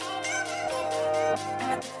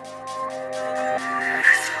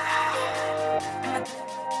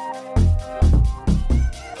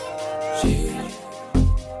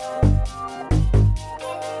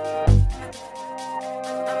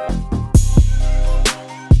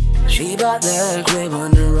She bought that crib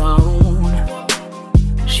on her own.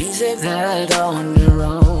 She saved that all on her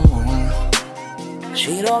own.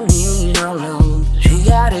 She don't need no loan. She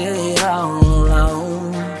got it all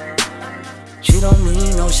alone. She don't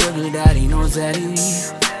need no sugar daddy, no zaddy.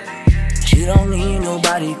 She don't need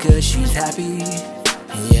nobody cause she's happy.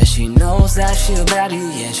 Yeah, she knows that she a baddie.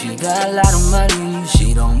 Yeah, she got a lot of money.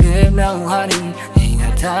 She don't give no honey. Ain't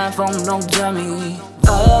got time for no dummy.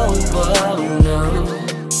 Oh, no.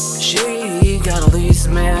 She got all these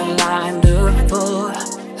men lined up for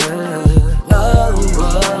her. Oh,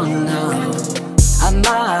 no. I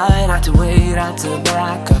might have to wait out to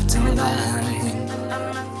back up to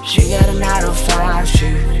line. She got a 9 to 5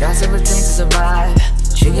 shoot. That's everything to survive.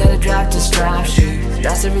 She got a drive to strive shoot.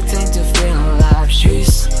 That's everything to feel alive.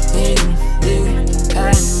 She's independent.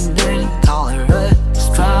 Call her a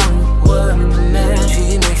strong woman.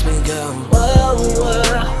 She makes me go whoa, whoa,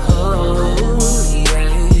 yeah.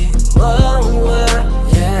 Whoa, whoa,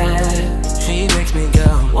 yeah. She makes me go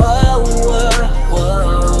whoa,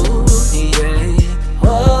 whoa, yeah.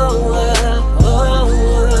 Whoa,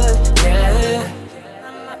 whoa, yeah.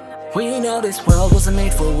 We know this world wasn't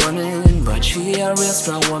made for women, but she a real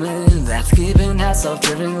strong woman that's keeping herself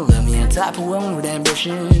driven. Love me a type of woman with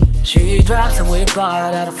ambition. She drives a whip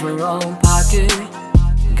right out of her own pocket.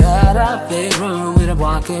 Got a big room with a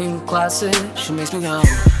walk-in closet. She makes me go.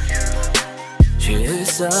 She is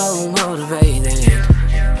so motivated.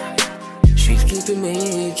 She's keeping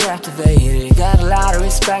me captivated. Got a lot of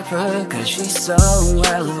respect for her cause she's so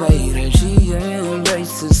elevated. She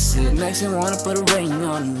embraces it, makes me wanna put a ring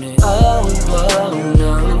on it. Oh,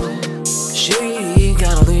 no. She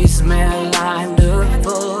got all these men lined up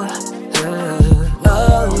for her.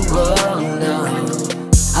 Oh, no.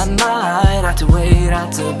 I might have to wait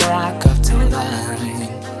out to back up to line.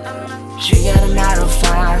 She got a 9 to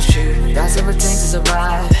 5 shoot. That's everything to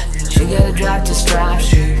survive. She got a drive to strive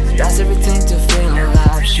shoot.